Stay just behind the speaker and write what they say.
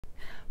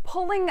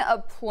Pulling a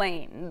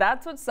plane.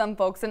 That's what some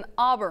folks in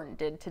Auburn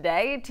did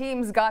today.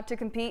 Teams got to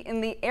compete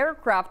in the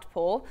aircraft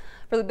pull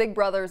for the Big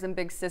Brothers and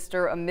Big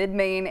Sister of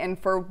Mid-Maine. And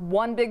for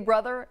one Big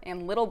Brother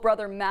and Little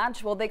Brother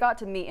match, well, they got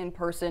to meet in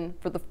person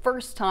for the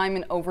first time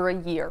in over a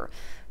year.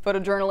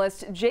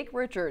 Photojournalist Jake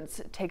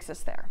Richards takes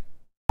us there.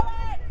 2,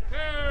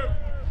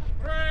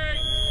 3.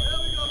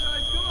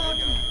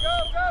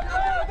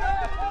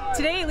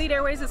 Today, Elite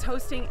Airways is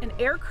hosting an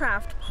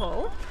aircraft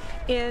pull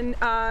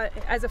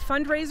as a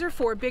fundraiser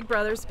for Big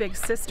Brothers Big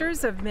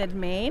Sisters of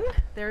Mid-Maine.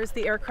 There's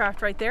the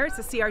aircraft right there. It's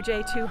a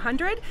CRJ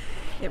 200.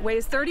 It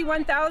weighs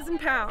 31,000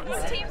 pounds.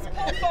 Some teams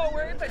pull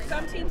forward, but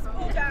some teams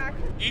pull back.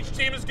 Each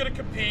team is going to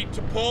compete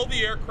to pull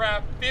the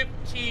aircraft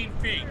 15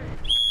 feet.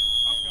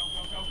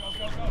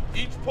 Go.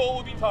 Each pull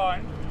will be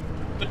timed.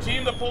 The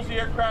team that pulls the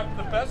aircraft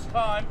the best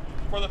time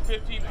for the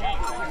 15 feet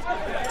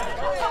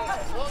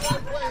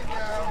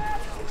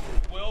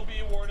will be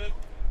awarded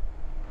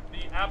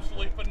the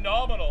absolutely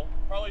phenomenal,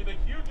 probably the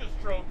hugest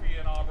trophy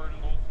in Auburn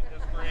in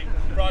history,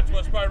 brought to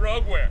us by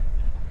Rogueware.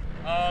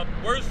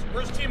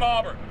 Where's Team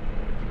Auburn?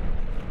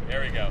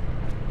 There we go.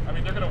 I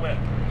mean, they're going to win.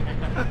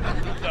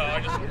 So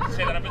I just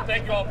say that. But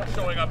thank you all for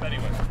showing up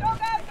anyway. Go,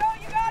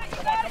 you got it.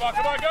 Come on,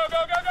 go.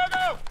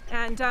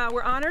 And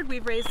we're honored.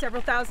 We've raised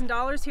several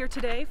 $1,000s here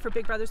today for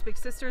Big Brothers Big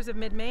Sisters of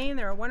Mid-Maine.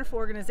 They're a wonderful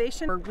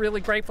organization. We're really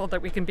grateful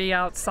that we can be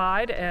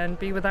outside and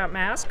be without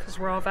masks because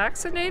we're all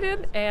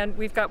vaccinated, and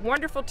we've got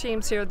wonderful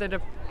teams here that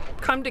have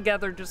come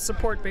together to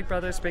support Big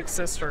Brothers Big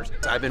Sisters.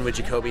 I've been with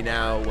Jacoby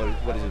now,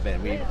 what has it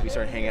been? We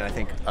started hanging out, I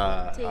think,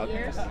 2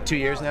 years. 2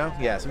 years now?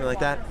 Yeah, something like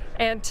that.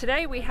 And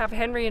today we have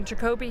Henry and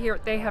Jacoby here.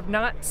 They have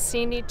not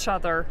seen each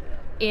other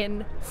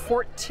in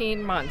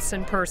 14 months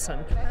in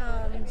person.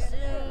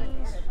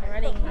 Zooms,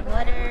 writing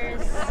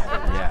letters.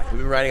 Yeah, we've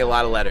been writing a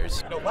lot of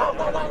letters. 1, 2,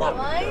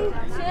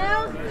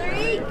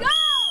 3, go!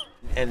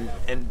 And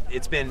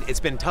it's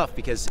been tough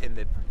because in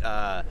the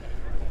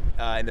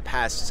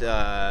past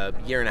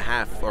year and a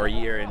half or a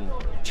year and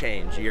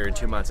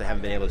 2 months, I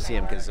haven't been able to see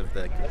him because of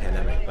the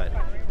pandemic. But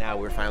now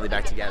we're finally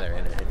back together,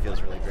 and it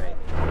feels really great.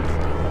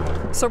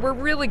 So we're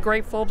really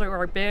grateful to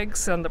our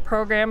bigs and the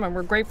program, and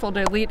we're grateful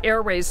to Elite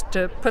Airways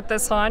to put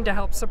this on to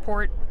help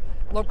support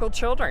local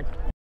children.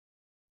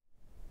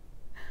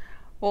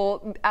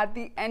 Well, at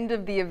the end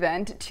of the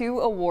event,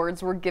 2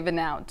 awards were given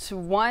out.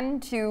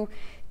 One to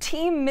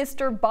Team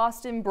Mr.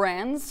 Boston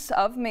Brands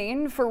of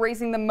Maine for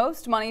raising the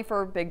most money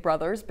for Big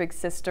Brothers Big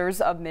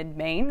Sisters of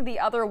Mid-Maine. The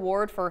other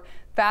award for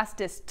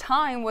fastest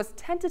time was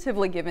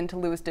tentatively given to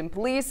Lewiston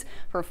Police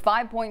for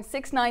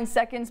 5.69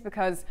 seconds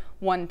because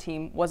one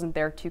team wasn't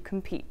there to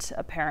compete,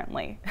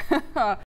 apparently.